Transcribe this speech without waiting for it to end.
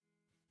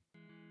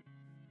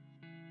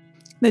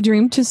The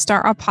dream to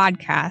start a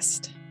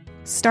podcast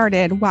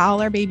started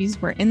while our babies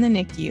were in the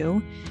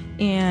NICU,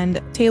 and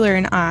Taylor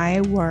and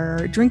I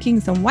were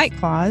drinking some White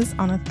Claws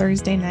on a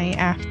Thursday night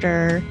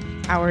after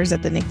hours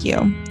at the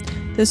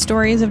NICU. The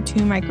stories of two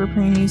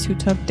micropreemies who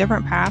took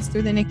different paths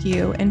through the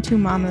NICU and two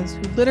mamas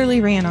who literally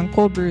ran on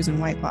cold brews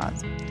and White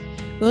Claws.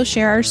 We'll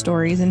share our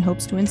stories in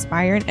hopes to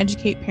inspire and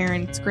educate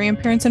parents,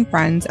 grandparents, and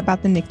friends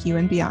about the NICU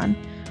and beyond.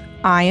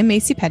 I am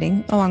Macy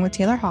Petting, along with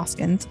Taylor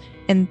Hoskins,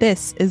 and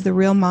this is the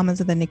Real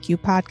Mamas of the NICU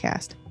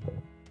podcast.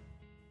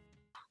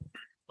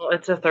 Well,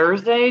 it's a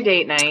Thursday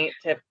date night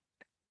to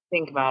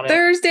think about it.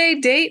 Thursday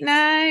date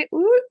night.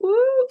 Woo,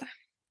 woo.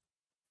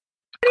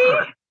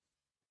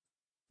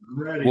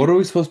 Ready. What are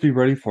we supposed to be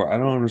ready for? I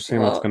don't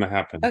understand what's going to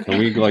happen. Okay. Can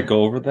we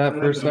go over that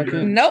for a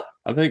second? Nope.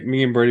 I think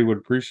me and Brady would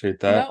appreciate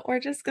that. No, we're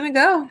just going to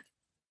go.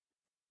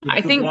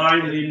 I think,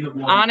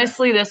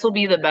 honestly, this will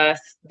be the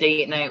best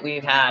date night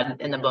we've had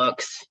in the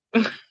books.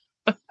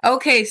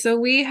 Okay, so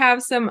we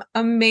have some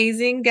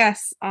amazing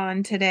guests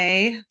on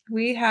today.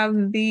 We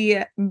have the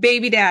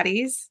baby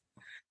daddies.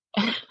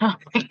 Oh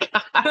my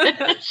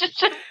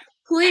gosh.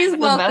 Please The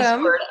best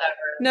welcome word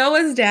ever.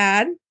 Noah's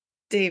dad,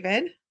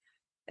 David,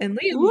 and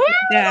Liam's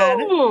dad,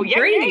 Yeah,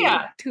 Brady,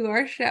 yeah. to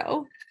our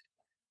show.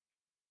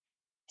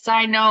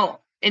 Side note,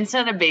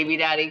 instead of baby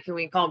daddy, can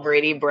we call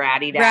Brady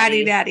Bratty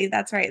Daddy? Bratty Daddy,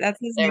 that's right. That's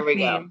his There we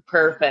go. nickname.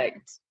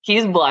 Perfect.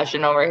 He's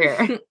blushing over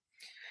here.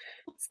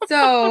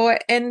 So,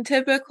 in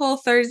typical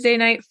Thursday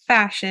night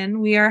fashion,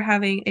 we are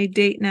having a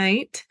date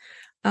night,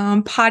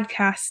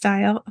 podcast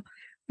style.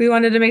 We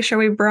wanted to make sure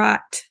we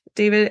brought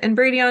David and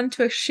Brady on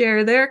to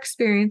share their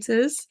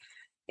experiences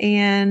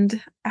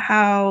and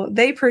how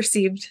they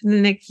perceived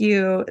the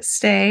NICU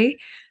stay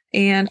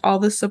and all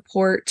the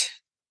support,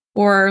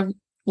 or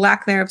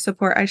lack thereof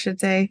support, I should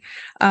say,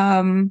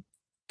 through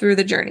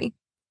the journey.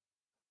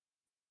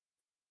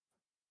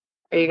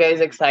 Are you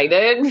guys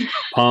excited?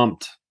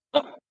 Pumped.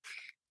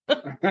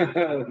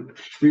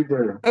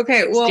 Super.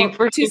 Okay, well,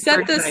 Super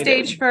set the excited.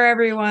 stage for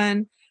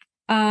everyone,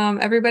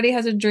 everybody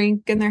has a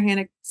drink in their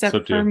hand except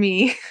Except for you.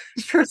 me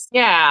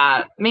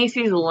Yeah,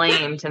 Macy's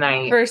lame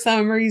tonight. for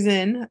some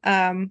reason.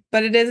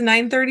 But it is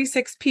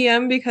 9:36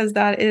 p.m. because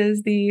that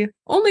is the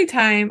only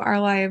time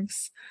our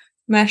lives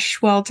mesh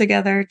well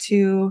together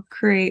to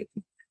create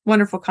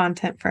wonderful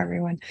content for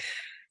everyone.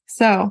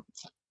 So,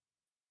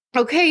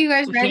 okay, you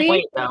guys We can't ready?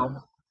 wait, though.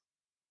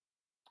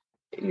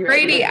 You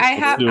Brady,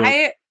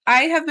 ready?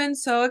 I have been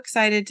so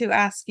excited to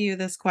ask you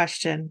this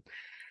question.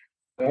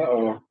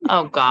 Uh-oh.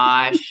 Oh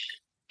gosh.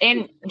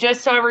 And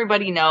just so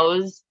everybody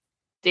knows,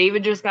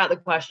 David just got the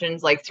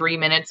questions like 3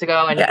 minutes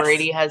ago, and Yes.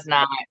 Brady has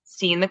not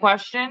seen the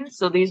questions.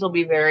 So these will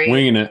be very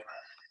Winging it.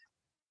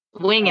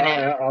 winging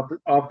it.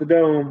 Off the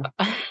dome.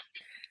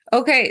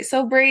 Okay,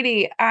 so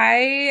Brady,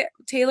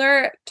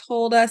 Taylor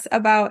told us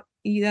about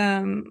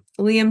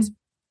Liam's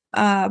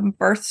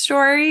birth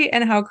story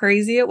and how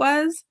crazy it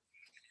was.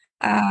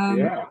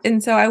 Yeah.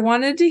 And so I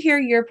wanted to hear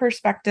your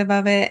perspective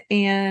of it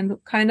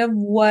and kind of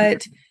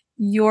what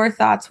your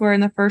thoughts were in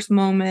the first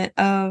moments,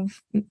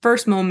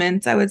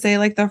 I would say,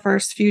 like the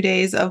first few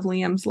days of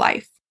Liam's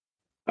life.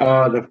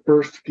 The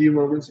first few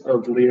moments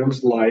of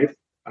Liam's life,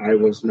 I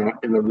was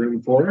not in the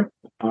room for.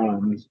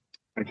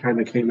 I kind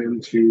of came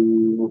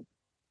into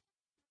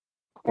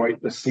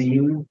quite the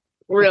scene.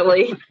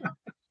 Really?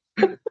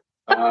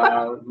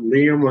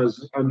 Liam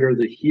was under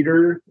the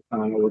heater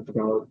with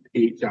about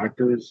 8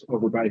 doctors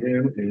over by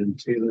him, and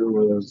Taylor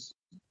was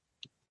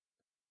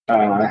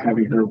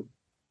having her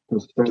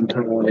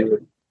placenta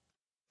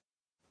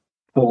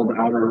pulled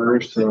out of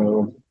her.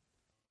 So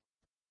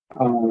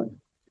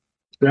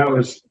that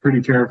was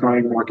pretty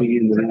terrifying walking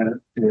into that.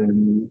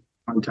 And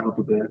on top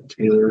of that,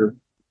 Taylor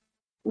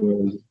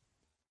was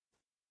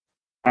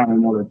on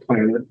another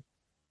planet.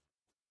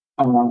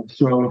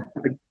 So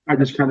I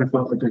just kind of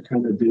felt like I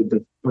kind of did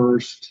the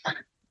first, I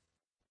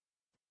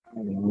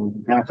don't know,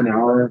 half an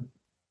hour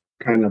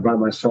kind of by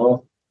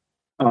myself.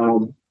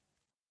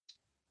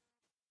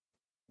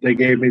 They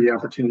gave me the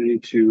opportunity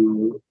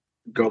to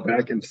go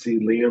back and see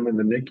Liam in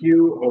the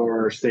NICU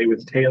or stay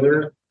with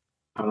Taylor.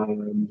 I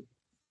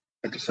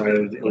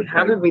decided.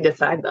 How did we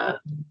decide that?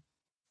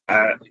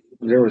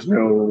 There was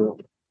no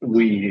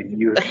we.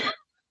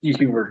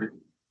 You were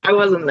I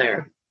wasn't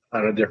there.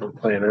 on a different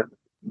planet,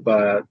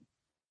 but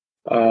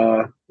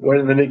went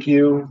in the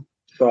NICU,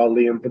 saw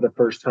Liam for the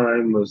first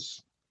time,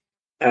 was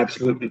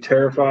absolutely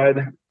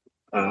terrified.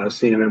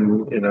 Seeing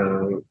him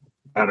in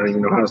I don't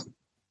even know how to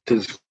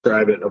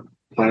describe it, a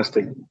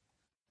plastic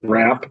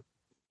wrap.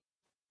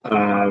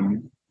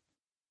 And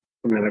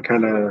then I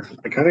kind of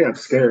got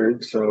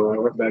scared, so I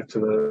went back to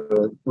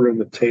the room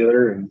with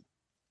Taylor and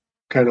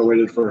kind of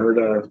waited for her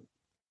to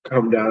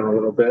calm down a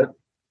little bit.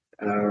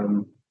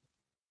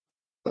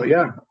 But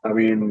yeah, I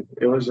mean,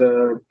 it was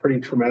a pretty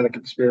traumatic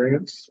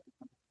experience.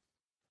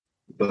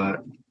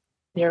 But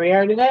Here we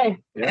are today.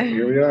 yeah,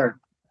 here we are.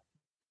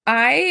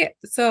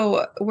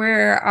 So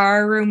where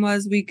our room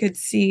was, we could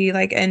see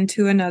like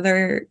into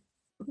another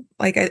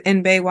like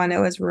in Bay 1, it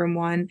was room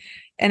 1.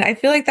 And I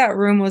feel like that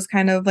room was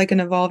kind of like an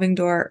revolving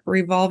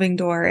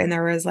door, and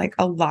there was like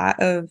a lot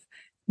of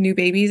new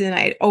babies, and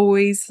I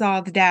always saw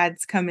the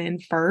dads come in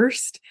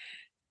first.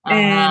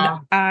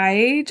 And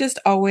I just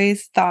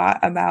always thought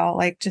about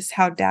like just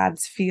how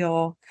dads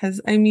feel,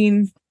 because I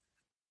mean,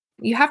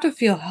 you have to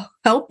feel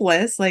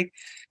helpless. Like,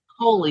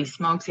 holy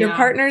smokes, your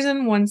partner's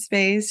in one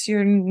space,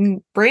 your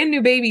brand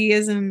new baby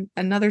is in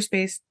another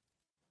space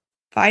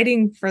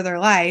fighting for their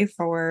life,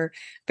 or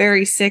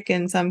very sick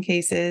in some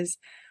cases.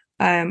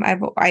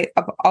 I've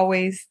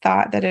always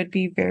thought that it'd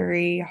be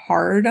very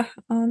hard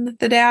on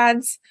the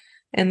dads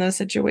in those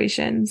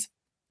situations.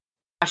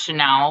 Question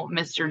now,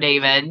 Mr.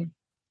 David.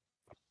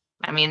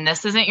 I mean,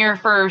 this isn't your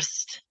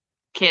first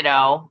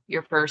kiddo,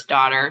 your first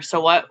daughter.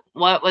 So what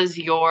was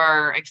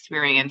your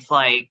experience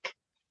like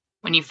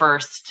when you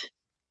first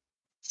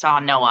saw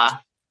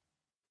Noah?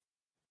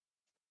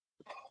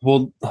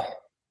 Well,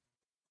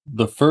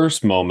 the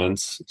first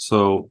moments,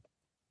 so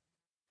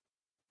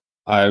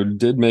I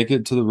did make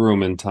it to the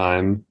room in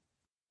time.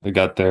 I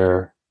got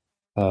there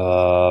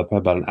probably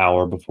about an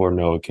hour before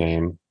Noah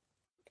came.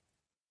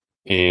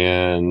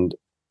 And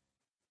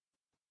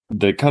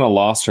they kind of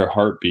lost her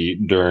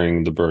heartbeat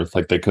during the birth.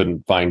 Like they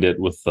couldn't find it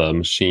with the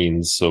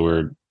machines. So we're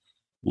a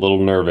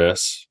little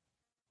nervous,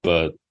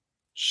 but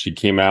she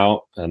came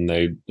out and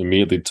they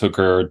immediately took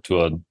her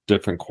to a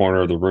different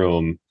corner of the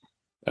room.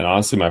 And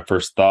honestly, my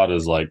first thought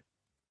is like,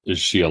 is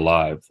she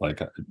alive?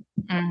 Like,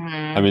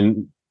 I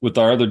mean, with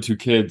our other two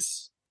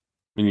kids,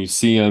 when you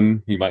see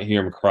them, you might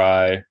hear them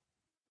cry.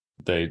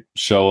 They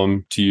show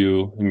them to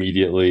you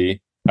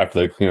immediately after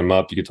they clean them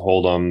up. You get to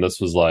hold them. This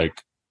was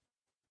like,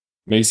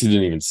 Macy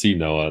didn't even see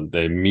Noah.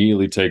 They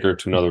immediately take her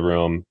to another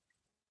room,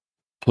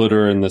 put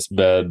her in this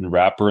bed,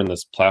 wrap her in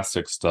this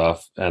plastic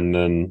stuff, and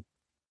then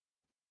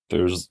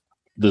there's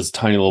this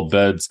tiny little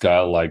bed's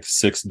got like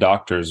 6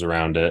 doctors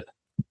around it.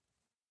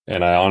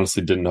 And I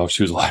honestly didn't know if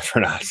she was alive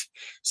or not.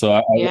 So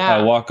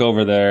I walk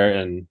over there,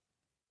 and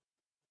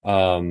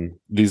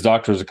these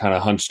doctors are kind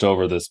of hunched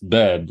over this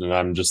bed, and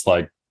I'm just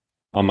like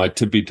on my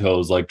tippy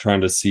toes, like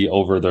trying to see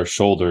over their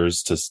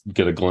shoulders to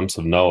get a glimpse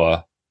of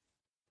Noah.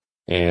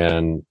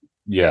 And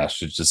yeah,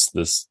 she's just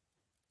this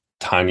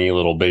tiny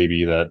little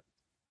baby that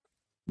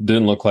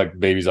didn't look like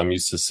babies I'm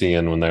used to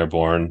seeing when they're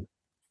born.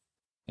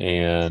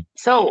 And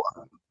so,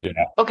 yeah.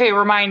 Okay,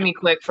 remind me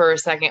quick for a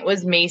second.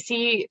 Was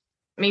Macy,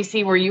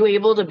 were you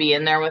able to be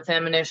in there with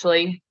him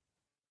initially?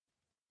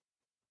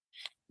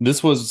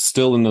 This was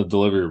still in the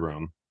delivery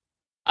room.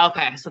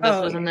 Okay, so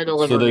this was in the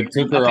delivery room.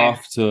 So they took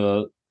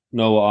her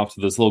Noah off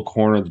to this little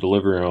corner of the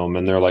delivery room,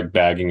 and they're like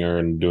bagging her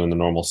and doing the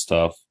normal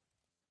stuff.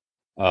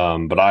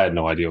 But I had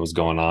no idea what was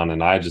going on,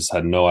 and I just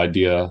had no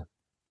idea.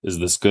 Is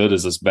this good?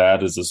 Is this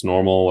bad? Is this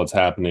normal? What's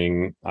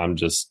happening? I'm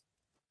just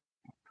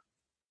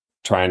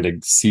trying to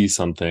see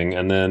something.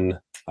 And then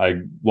I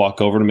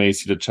walk over to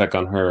Macy to check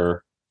on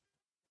her.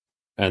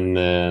 And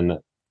then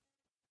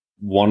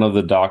one of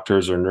the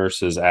doctors or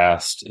nurses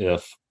asked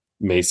if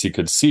Macy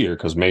could see her,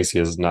 because Macy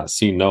has not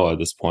seen Noah at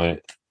this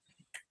point.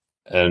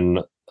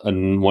 And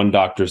one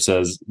doctor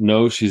says,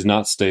 no, she's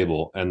not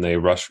stable. And they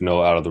rush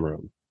Noah out of the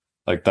room.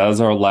 Like, that's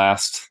the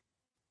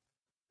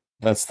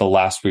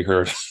last we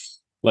heard.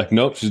 Like,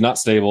 nope, she's not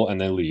stable. And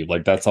they leave.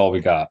 Like, that's all we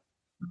got.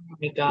 Oh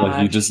my gosh.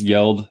 Like, he just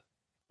yelled,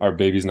 our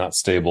baby's not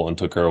stable, and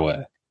took her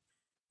away.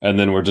 And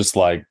then we're just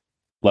like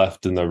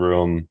left in the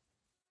room,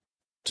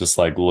 just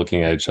like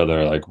looking at each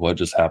other, like, what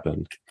just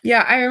happened?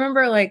 Yeah, I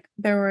remember like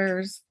there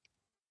was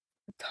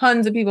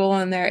tons of people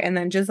in there, and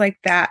then just like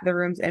that, the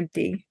room's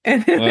empty.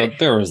 Well,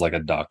 there was like a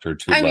doctor or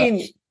two left.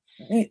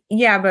 Mean,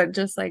 yeah, but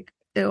just like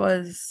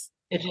it's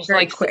just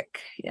very like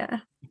quick. Yeah.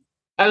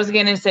 I was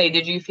gonna say,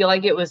 did you feel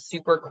like it was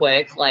super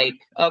quick? Like,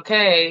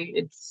 okay,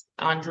 it's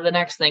on to the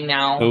next thing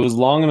now. It was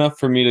long enough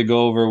for me to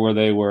go over where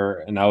they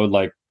were, and I would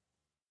like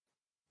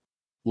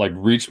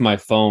reach my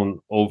phone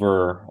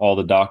over all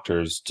the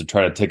doctors to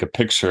try to take a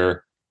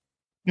picture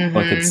so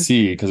I could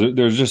see, because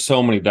there's just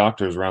so many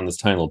doctors around this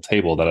tiny little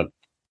table that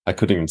I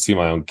couldn't even see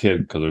my own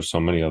kid because there's so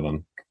many of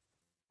them.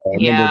 I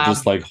remember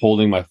just like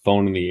holding my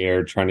phone in the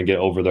air, trying to get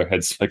over their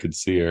heads so I could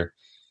see her.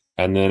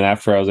 And then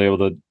after I was able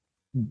to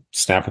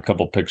snap a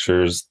couple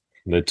pictures,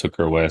 they took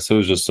her away. So it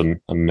was just a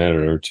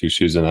minute or two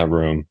she was in that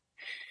room.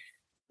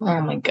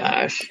 Oh my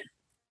gosh.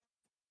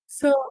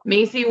 So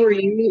Macy,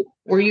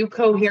 were you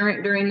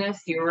coherent during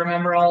this? Do you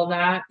remember all of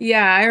that?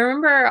 Yeah, I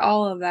remember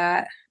all of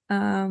that.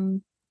 I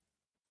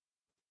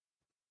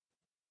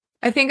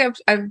think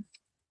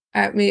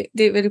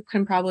David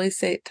can probably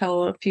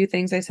tell a few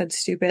things I said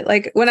stupid.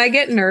 Like when I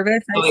get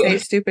nervous, I say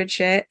stupid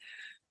shit,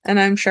 and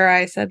I'm sure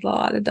I said a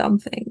lot of dumb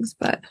things.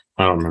 But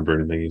I don't remember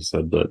anything you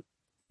said. But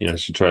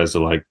she tries to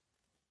like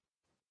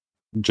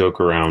joke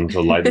around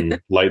to lighten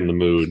the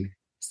mood.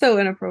 So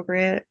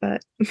inappropriate,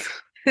 but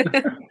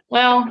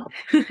well,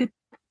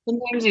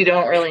 sometimes you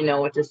don't really know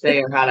what to say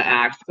or how to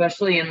act,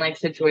 especially in like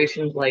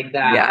situations like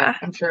that. Yeah.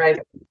 I'm sure I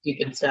said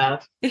stupid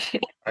stuff.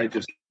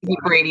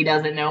 Brady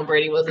doesn't know.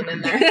 Brady wasn't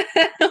in there.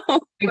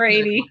 Oh,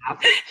 Brady.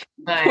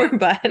 But poor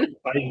bud.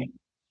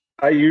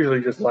 I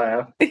usually just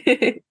laugh.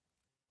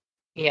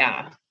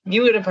 Yeah.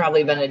 You would have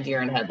probably been a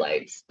deer in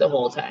headlights the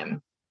whole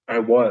time. I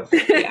was.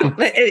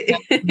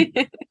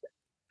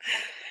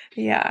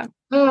 Yeah.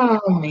 Oh,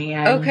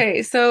 man.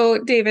 Okay, so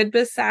David,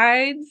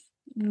 besides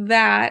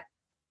that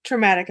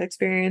traumatic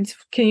experience,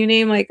 can you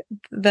name like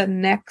the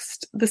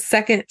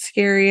second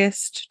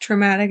scariest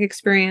traumatic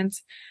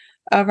experience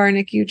of our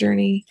NICU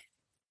journey?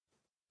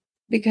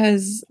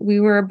 Because we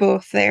were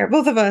both there.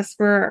 Both of us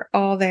were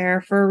all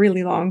there for a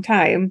really long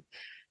time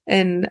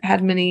and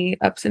had many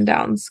ups and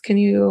downs. Can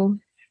you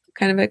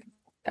kind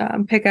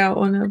of pick out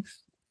one of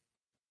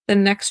the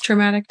next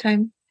traumatic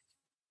time?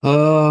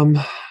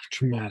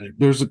 Traumatic.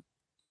 There's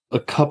a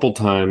couple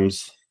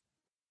times.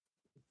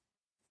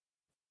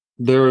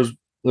 There's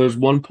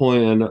one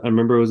point, and I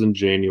remember it was in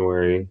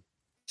January.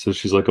 So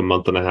she's like a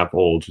month and a half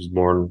old. She was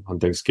born on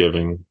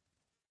Thanksgiving,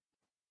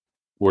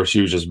 where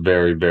she was just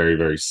very, very,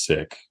 very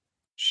sick.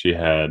 She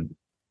had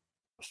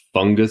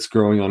fungus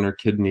growing on her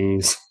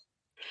kidneys.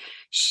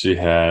 She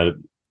had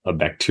a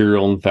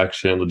bacterial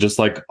infection, just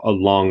like a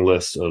long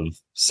list of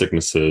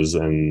sicknesses,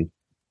 and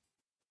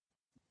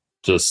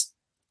just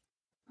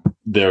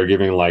they were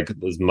giving like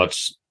as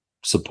much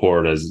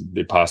support as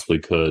they possibly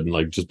could,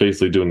 like just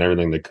basically doing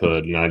everything they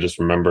could. And I just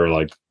remember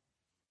like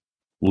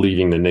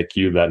leaving the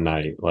NICU that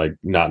night, like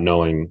not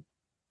knowing,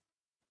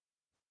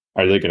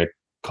 are they going to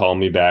call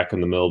me back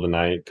in the middle of the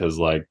night? Because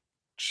like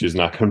she's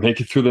not going to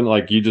make it through the,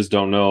 like you just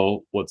don't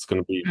know what's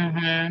going to be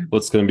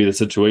the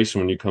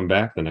situation when you come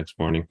back the next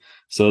morning.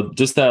 So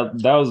just that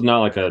was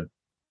not like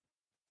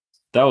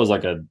that was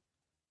like a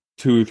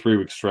 2-3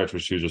 week stretch where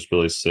she was just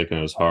really sick and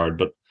it was hard.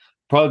 But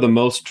probably the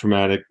most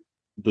traumatic,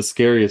 the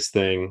scariest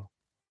thing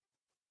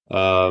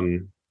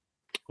was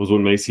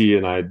when Macy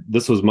and I,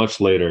 this was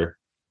much later.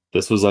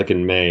 This was like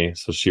in May.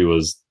 So she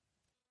was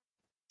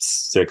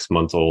 6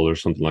 months old or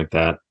something like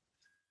that.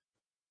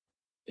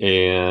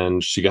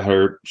 And she got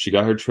her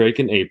trach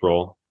in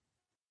April,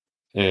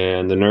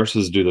 and the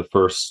nurses do the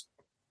first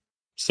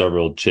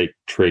several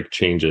trach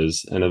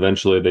changes, and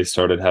eventually they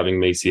started having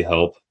Macy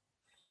help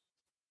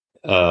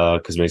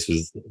because Macy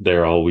was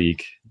there all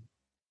week.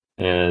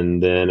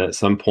 And then at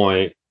some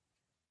point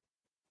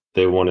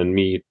they wanted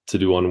me to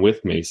do one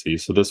with Macy.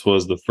 So this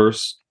was the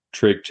first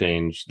trach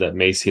change that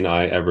Macy and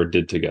I ever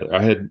did together.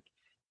 I had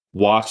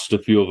watched a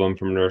few of them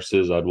from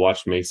nurses. I'd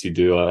watched Macy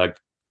do. I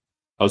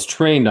was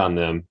trained on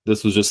them.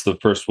 This was just the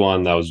first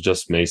one that was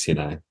just Macy and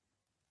I.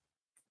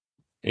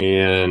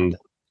 And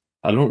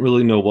I don't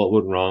really know what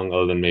went wrong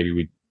other than maybe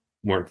we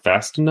weren't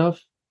fast enough.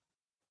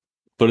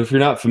 But if you're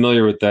not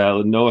familiar with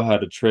that, Noah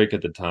had a trach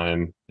at the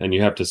time, and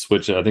you have to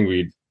switch it. I think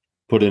we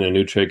put in a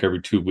new trach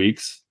every 2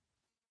 weeks.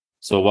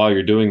 So while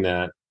you're doing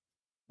that,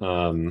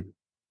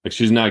 like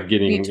she's not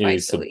getting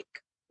twice a week.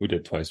 We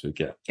did twice a week,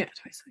 yeah. Yeah,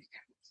 twice a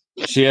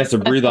week. She has to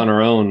breathe on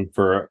her own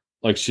for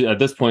like she at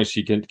this point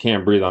she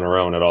can't breathe on her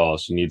own at all.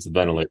 She needs a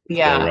ventilator.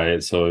 Yeah. Still,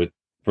 right. So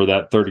for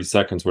that 30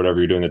 seconds, whatever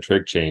you're doing the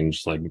trach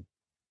change, like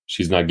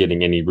she's not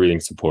getting any breathing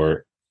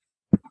support.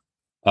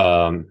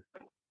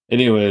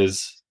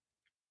 Anyways,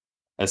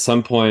 at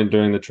some point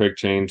during the trach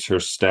change, her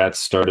stats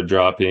started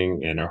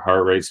dropping and her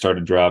heart rate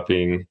started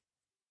dropping,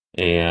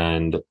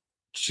 and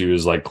she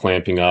was like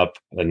clamping up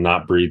and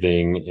not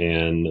breathing.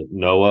 And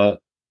Noah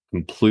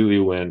completely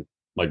went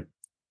like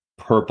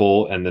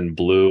purple and then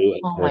blue,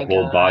 and her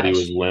whole body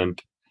was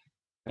limp.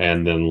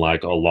 And then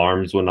like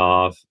alarms went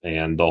off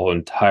and the whole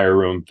entire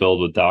room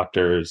filled with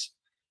doctors.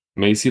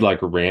 Macy like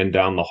ran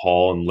down the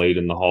hall and laid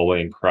in the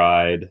hallway and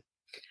cried.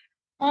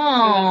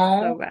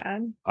 Oh, so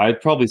bad. I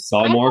probably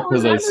saw more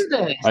because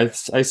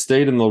I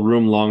stayed in the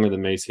room longer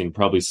than Macy and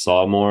probably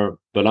saw more.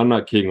 But I'm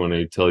not kidding when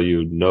I tell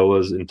you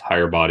Noah's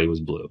entire body was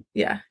blue.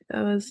 Yeah,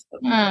 that was.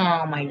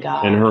 Oh my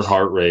god! And her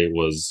heart rate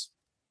was,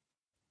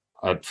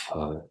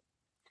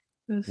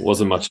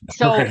 wasn't much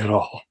better at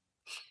all.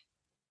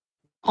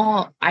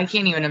 Oh, I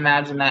can't even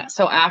imagine that.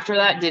 So after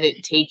that, did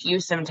it take you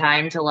some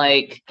time to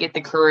like get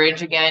the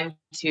courage again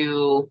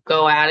to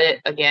go at it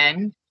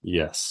again?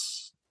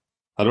 Yes.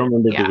 I don't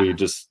remember. Did we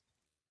just,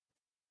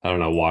 I don't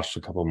know, watched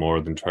a couple more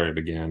than tried it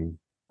again?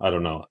 I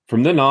don't know.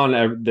 From then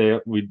on,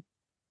 we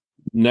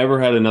never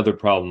had another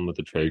problem with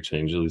the trach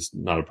change, at least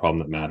not a problem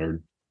that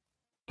mattered.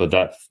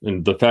 But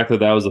and the fact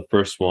that was the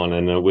first one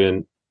and it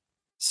went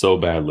so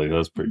badly, that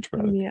was pretty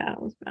traumatic. Yeah,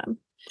 it was bad.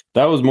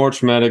 That was more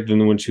traumatic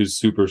than when she was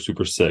super,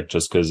 super sick,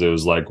 just because it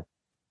was like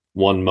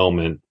one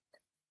moment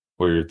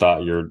where you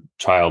thought your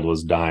child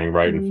was dying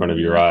right in front of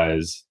your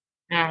eyes.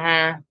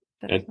 Mm-hmm.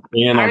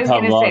 And on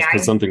top of all,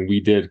 because something we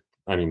did,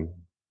 I mean,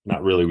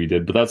 not really we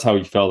did, but that's how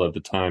we felt at the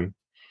time.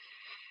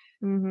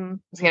 Mm-hmm. I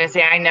was going to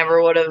say, I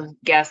never would have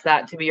guessed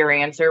that to be your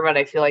answer, but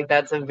I feel like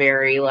that's a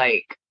very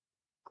like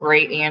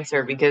great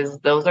answer because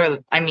those are,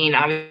 I mean,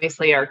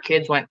 obviously our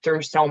kids went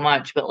through so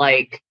much, but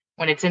like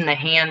when it's in the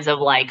hands of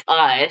like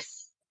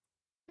us,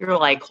 you're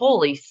like,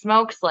 holy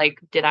smokes, like,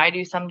 did I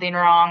do something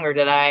wrong or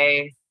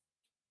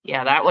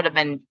yeah, that would have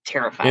been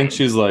terrifying. And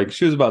she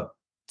was about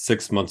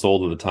 6 months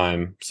old at the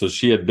time. So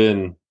she had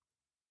been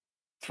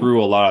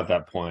through a lot at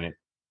that point.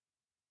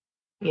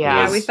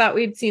 Yeah. Yeah, we thought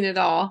we'd seen it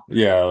all.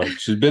 Yeah, like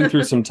she's been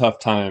through some tough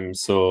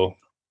times,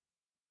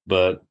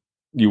 but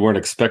you weren't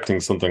expecting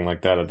something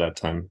like that at that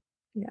time.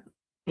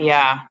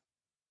 Yeah.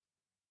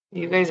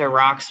 You guys are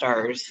rock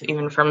stars,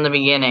 even from the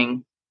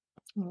beginning.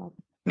 Oh.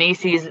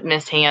 Macy's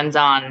missed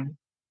hands-on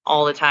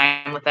all the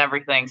time with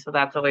everything, so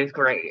that's always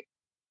great.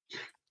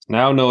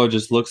 Now Noah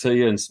just looks at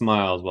you and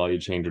smiles while you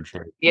change your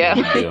drink. Yeah.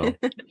 No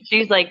big deal.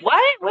 She's like,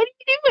 what? What are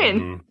you doing?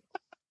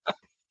 Mhm.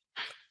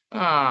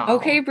 Oh.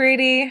 Okay,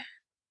 Brady.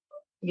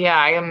 Yeah,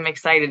 I am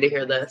excited to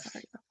hear this.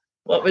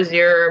 What was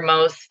your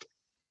most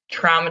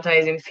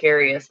traumatizing,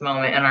 scariest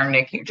moment in our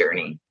NICU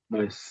journey?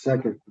 My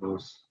second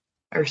most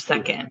Or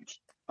second?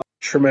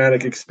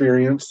 traumatic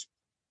experience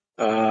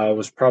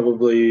was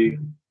probably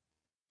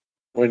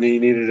when he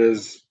needed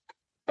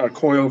a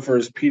coil for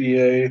his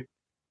PDA.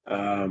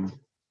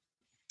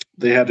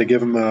 They had to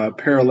give him a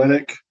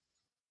paralytic,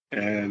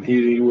 and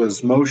he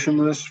was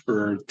motionless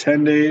for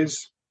 10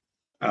 days.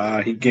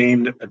 He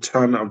gained a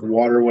ton of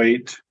water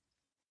weight.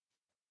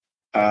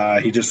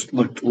 He just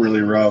looked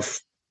really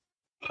rough.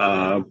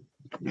 Yeah,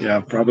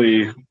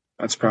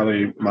 that's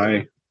probably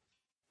my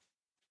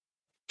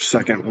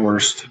second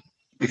worst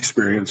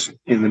experience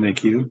in the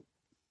NICU.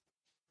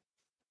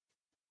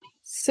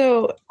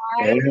 So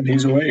And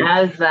he's awake.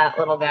 As that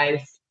little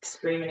guy's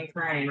screaming and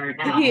crying right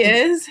now. he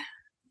is?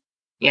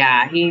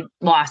 Yeah, he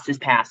lost his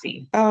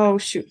passy. Oh,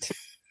 shoot.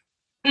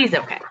 He's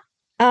okay.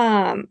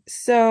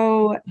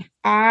 So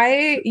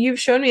you've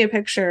shown me a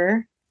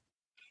picture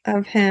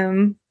of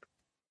him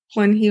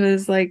when he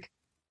was like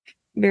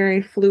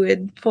very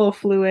fluid, full of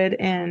fluid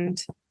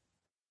and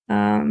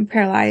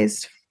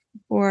paralyzed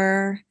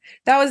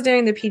that was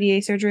during the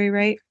PDA surgery,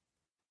 right?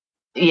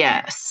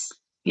 Yes.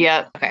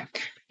 Yep. Okay.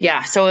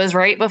 Yeah. So it was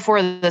right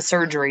before the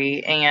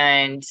surgery,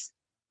 and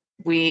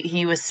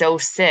he was so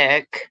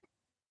sick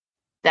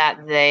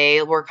that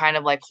they were kind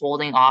of like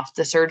holding off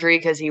the surgery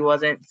because he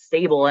wasn't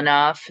stable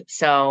enough.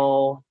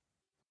 So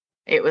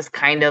it was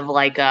kind of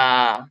like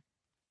I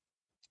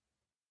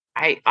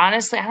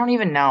don't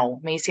even know,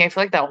 Macy. I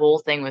feel like that whole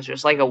thing was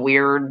just like a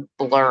weird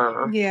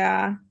blur.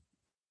 Yeah.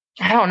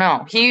 I don't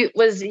know. He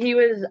was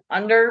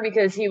under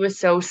because he was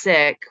so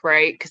sick,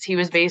 right? Because he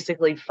was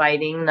basically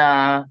fighting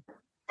the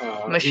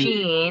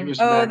machine. He was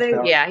Oh, maxed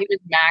out. Yeah, he was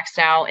maxed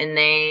out, and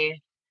they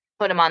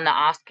put him on the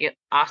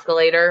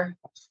oscillator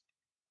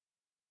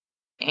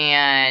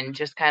and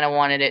just kind of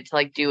wanted it to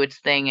like do its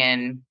thing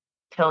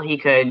until he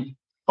could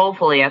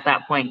hopefully at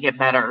that point get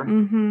better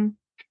Mm-hmm.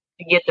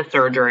 to get the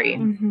surgery.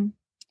 Mm-hmm.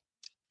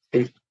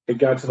 It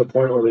got to the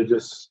point where they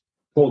just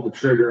pulled the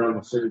trigger on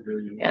the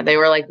surgery. Yeah, they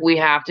were like, we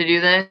have to do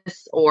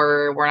this,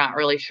 or we're not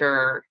really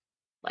sure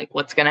like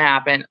what's gonna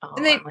happen. Oh,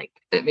 And I'm like,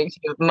 it makes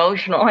me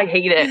emotional. I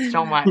hate it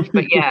so much.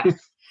 But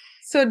yes.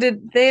 So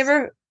did they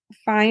ever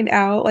find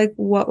out like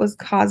what was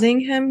causing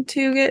him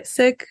to get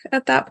sick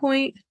at that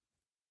point?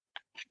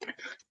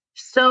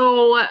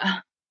 So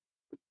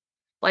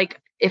like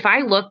if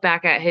I look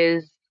back at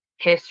his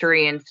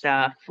history and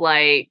stuff,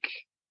 like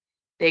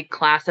they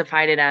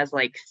classified it as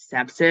like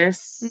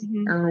sepsis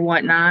or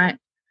whatnot.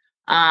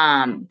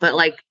 But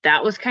like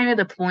that was kind of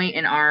the point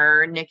in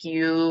our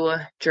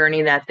NICU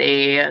journey that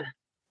they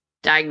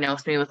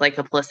diagnosed me with like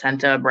a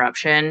placenta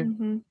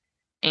abruption.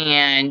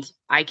 And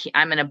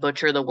I'm gonna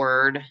butcher the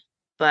word,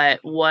 but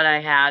what I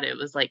had, it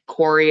was like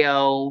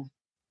choreo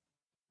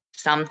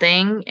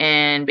something,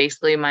 and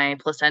basically my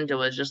placenta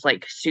was just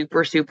like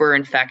super, super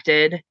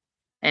infected,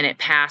 and it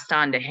passed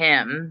on to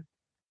him.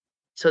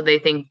 So they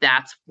think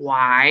that's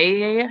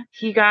why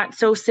he got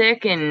so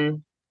sick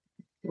and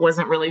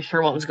wasn't really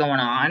sure what was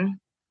going on.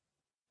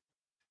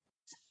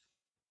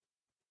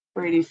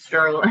 Brady's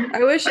struggling.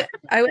 I wish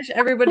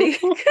everybody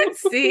could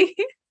see.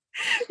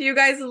 You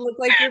guys look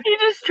like you're... He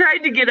just tried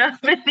to get up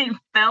and he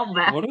fell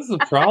back. What is the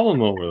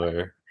problem over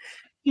there?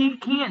 He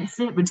can't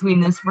sit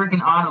between this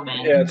freaking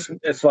ottoman. Yeah,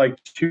 it's like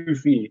 2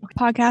 feet.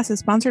 Podcast is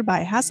sponsored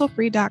by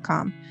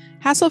HassleFree.com.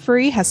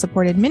 Hassle-Free has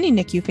supported many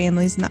NICU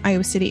families in the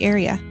Iowa City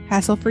area.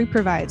 Hassle-Free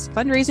provides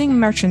fundraising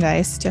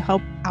merchandise to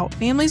help out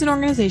families and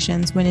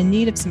organizations when in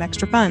need of some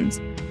extra funds.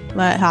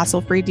 Let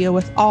Hassle-Free deal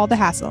with all the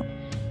hassle.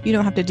 You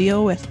don't have to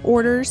deal with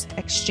orders,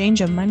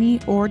 exchange of money,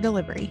 or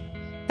delivery.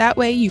 That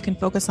way you can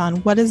focus on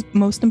what is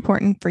most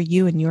important for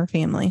you and your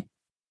family.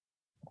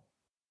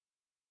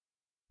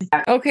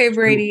 Okay,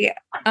 Brady.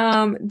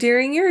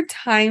 During your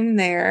time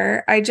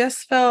there, I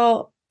just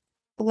felt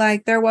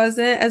like there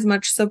wasn't as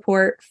much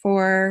support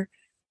for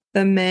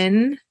the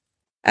men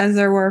as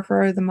there were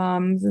for the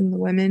moms and the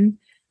women.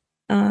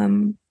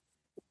 In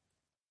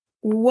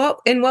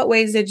what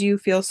ways did you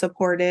feel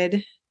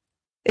supported,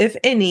 if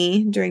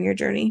any, during your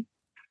journey?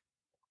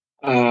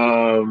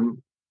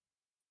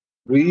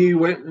 We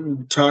went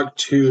and talked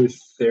to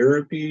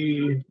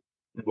therapy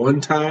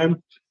one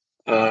time,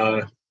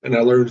 and I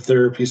learned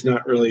therapy's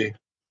not really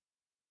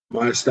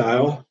my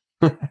style.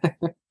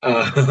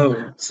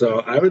 So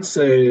I would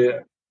say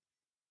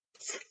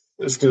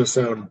it's going to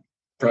sound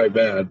probably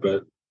bad,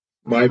 but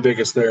my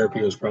biggest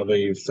therapy was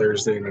probably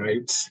Thursday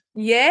nights.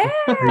 Yeah.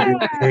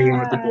 Hanging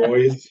with the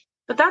boys.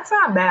 But that's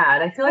not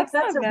bad. I feel like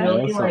That's that's not a bad.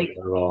 really that's not like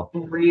bad at all.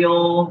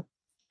 real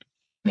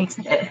makes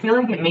I feel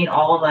like it made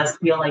all of us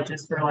feel like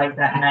just for like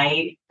that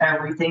night,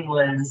 everything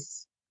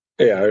was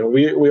Yeah,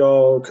 we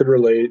all could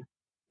relate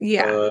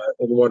Yeah.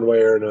 in one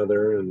way or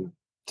another. And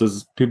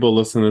Does people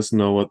listen to this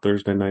know what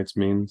Thursday nights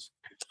means?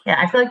 yeah,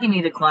 I feel like you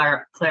need to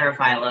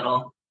clarify a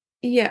little.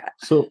 Yeah.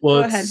 So Go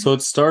ahead. so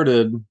it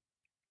started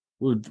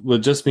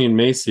with just me and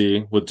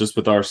Macy,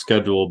 with our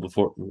schedule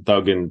before,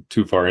 without getting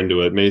too far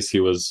into it. Macy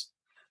was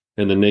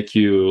in the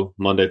NICU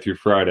Monday through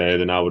Friday,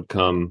 then I would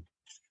come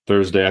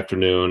Thursday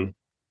afternoon,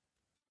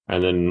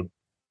 and then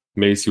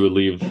Macy would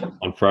leave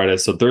on Friday.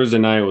 So Thursday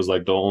night was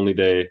like the only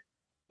day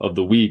of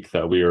the week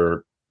that we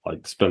were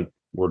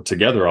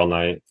together all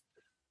night.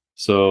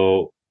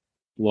 So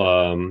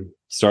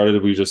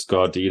started, we just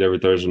go out to eat every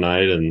Thursday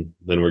night, and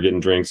then we're getting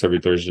drinks every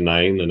Thursday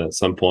night. And then at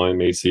some point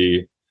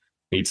Macy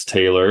meets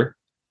Taylor,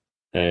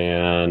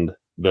 and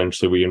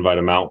eventually we invite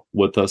him out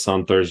with us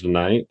on Thursday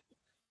night,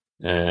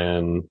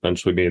 and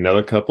eventually meet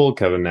another couple,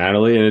 Kevin and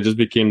Natalie, and it just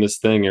became this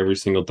thing. Every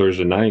single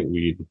Thursday night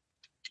we'd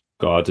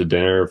go out to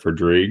dinner for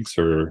drinks,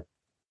 or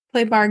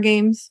Play bar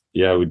games.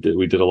 yeah, we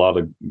did a lot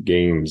of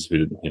games. We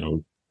did,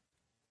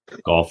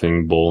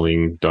 golfing,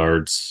 bowling,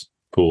 darts,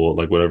 pool,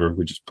 like whatever.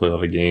 We just play a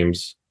lot of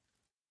games.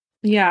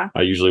 Yeah.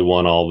 I usually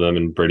won all of them,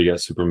 and Brady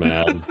got super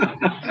mad.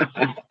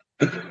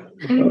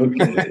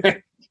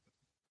 Okay.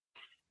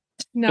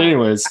 No.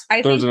 Anyways, I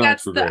think Thursday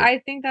nights were great. I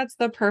think that's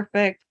the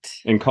perfect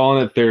And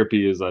calling it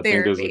therapy is a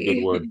good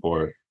Therapy. word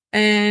for it.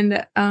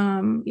 and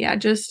yeah,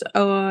 just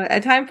a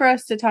time for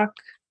us to talk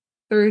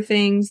through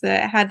things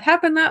that had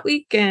happened that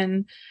week,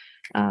 and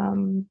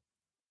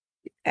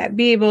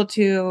be able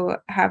to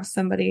have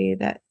somebody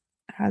that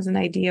has an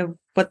idea of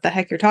what the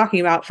heck you're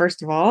talking about,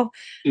 first of all.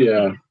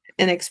 Yeah.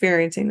 And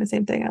experiencing the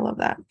same thing. I love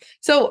that.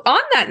 So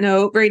on that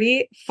note,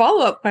 Brady,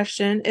 follow-up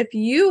question. If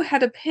you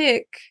had to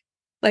pick,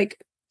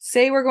 like,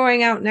 say we're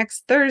going out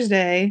next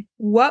Thursday,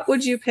 what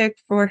would you pick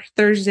for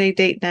Thursday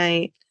date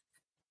night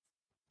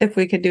if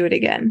we could do it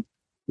again?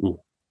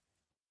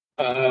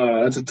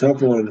 That's a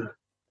tough one.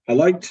 I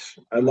liked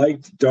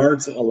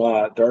darts a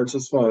lot. Darts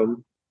was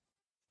fun.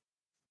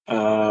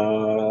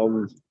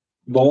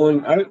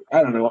 Bowling, I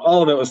don't know.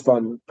 All of it was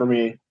fun for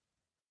me.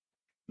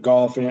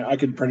 Golfing, I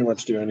could pretty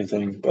much do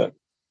anything, but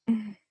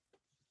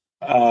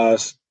I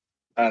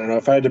don't know.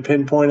 If I had to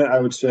pinpoint it, I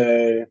would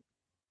say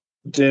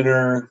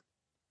dinner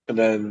and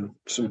then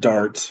some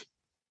darts.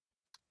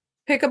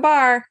 Pick a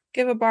bar.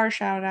 Give a bar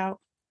shout out.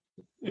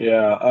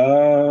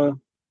 Yeah.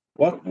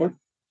 What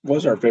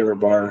was our favorite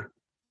bar?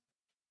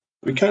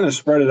 We kind of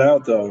spread it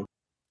out though.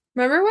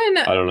 Remember when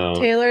I don't know.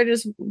 Taylor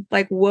just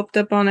like whooped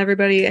up on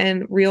everybody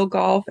in real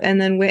golf, and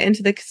then went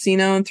into the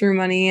casino and threw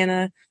money in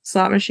a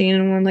slot machine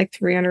and won like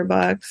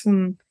 $300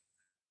 and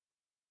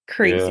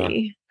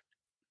crazy.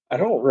 I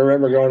don't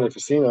remember going to the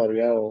casino, to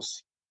be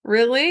honest.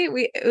 Really?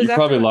 You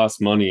probably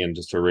lost money and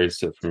just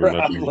erased it from your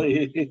memory.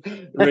 Probably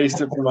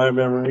erased it from my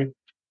memory.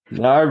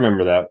 No, I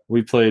remember that.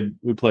 We played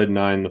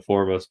 9. The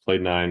 4 of us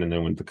played 9 and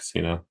then went to the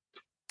casino.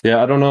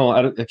 Yeah, I don't know.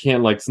 I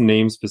can't like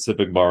name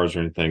specific bars or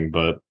anything,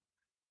 but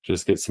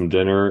just get some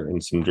dinner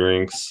and some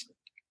drinks.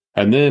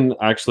 And then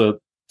actually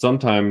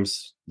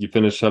sometimes you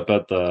finish up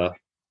at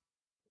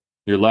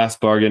your last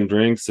bar getting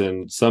drinks,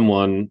 and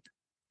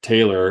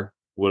Taylor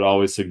would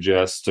always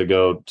suggest to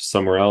go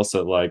somewhere else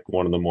at like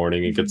 1 a.m.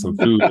 and get some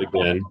food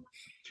again.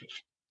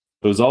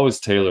 It was always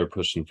Taylor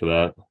pushing for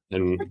that,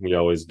 and we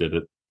always did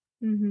it.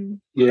 Mm-hmm.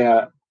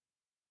 Yeah.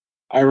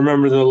 I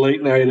remember the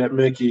late night at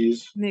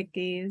Mickey's.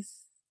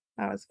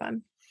 That was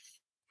fun.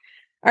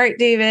 All right,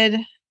 David.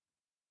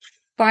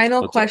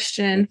 Final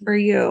question for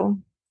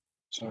you.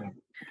 Sorry.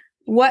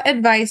 What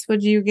advice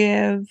would you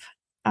give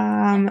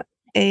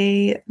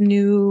a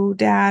new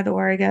dad,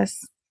 or I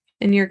guess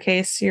in your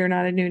case, you're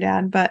not a new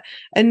dad, but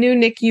a new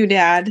NICU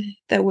dad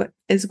that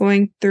is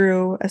going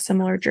through a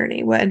similar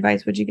journey? What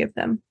advice would you give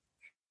them?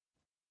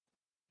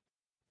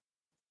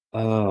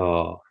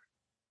 Oh,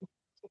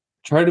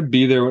 try to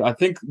be there. I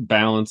think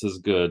balance is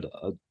good.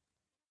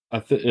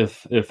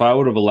 If I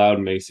would have allowed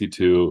Macy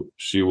to,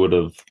 she would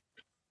have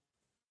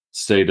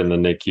stayed in the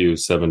NICU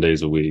 7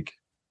 days a week.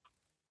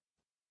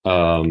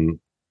 I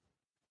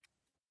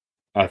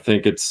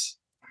think it's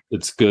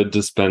good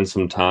to spend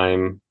some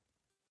time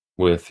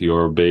with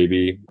your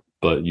baby,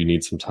 but you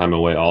need some time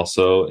away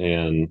also,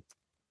 and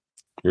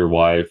your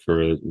wife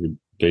or your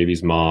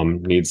baby's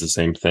mom needs the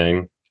same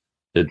thing.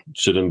 It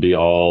shouldn't be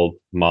all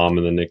mom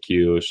in the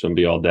NICU. It shouldn't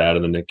be all dad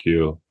in the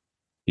NICU.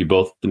 You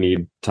both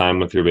need time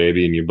with your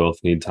baby, and you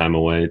both need time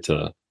away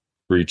to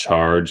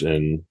recharge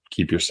and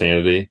keep your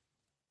sanity.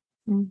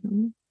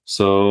 Mm-hmm.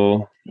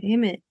 So,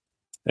 damn it.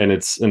 And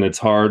it's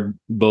hard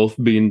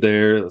both being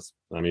there.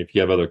 I mean, if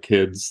you have other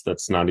kids,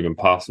 that's not even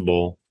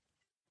possible.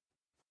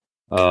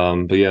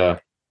 But yeah,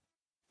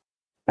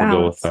 I'll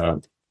go with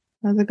that.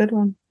 That's a good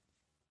one.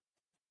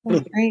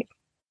 That's great.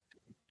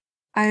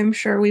 I'm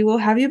sure we will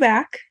have you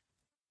back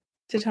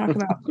to talk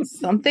about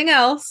something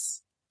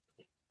else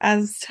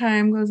as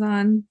time goes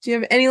on. Do you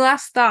have any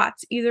last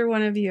thoughts, either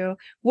one of you?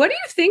 What do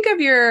you think of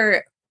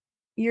your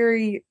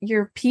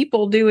your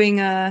people doing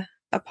a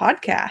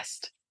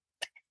podcast.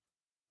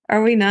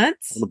 Are we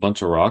nuts? What a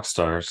bunch of rock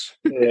stars.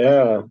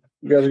 Yeah,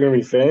 you guys are gonna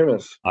be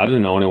famous. I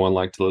didn't know anyone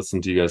liked to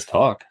listen to you guys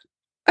talk.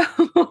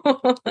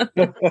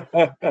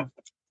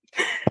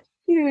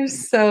 You're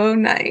so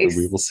nice.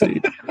 We will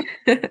see.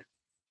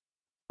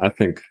 I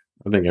think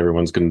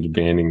everyone's going to be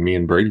banning me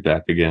and Brady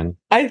back again.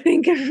 I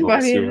think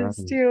everybody see what is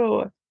happens.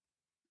 too.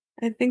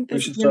 I think We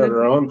this should is start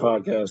gonna our be- own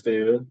podcast,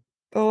 David.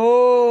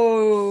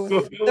 Oh,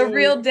 the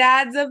real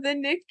dads of the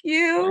NICU.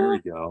 There we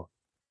go.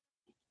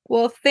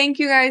 Well, thank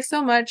you guys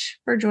so much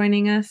for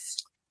joining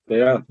us.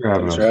 Yeah, You're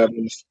having thanks us. for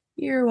having us.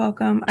 You're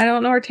welcome. I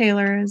don't know where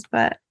Taylor is,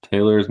 but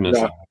Taylor is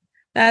missing.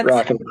 that's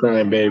Rocking the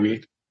crime,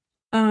 baby.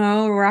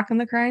 oh, rocking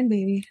the crying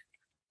baby.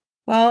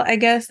 Well, I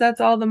guess that's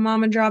all the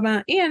mama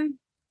drama and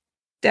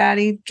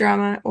daddy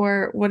drama,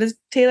 or what does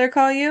Taylor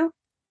call you?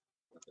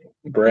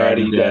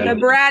 Bratty The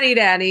daddy. bratty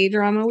daddy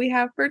drama we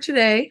have for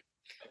today.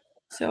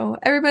 So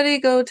everybody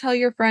go tell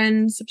your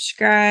friends,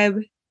 subscribe,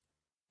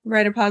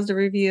 write a positive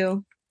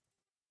review,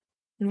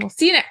 and we'll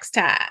see you next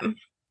time.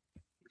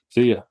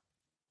 See ya.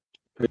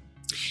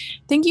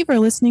 Thank you for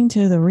listening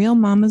to the Real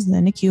Mamas in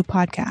the NICU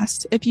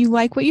podcast. If you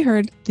like what you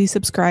heard, please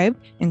subscribe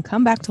and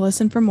come back to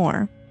listen for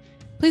more.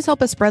 Please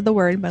help us spread the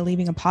word by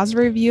leaving a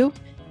positive review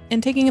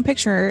and taking a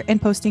picture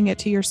and posting it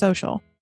to your social.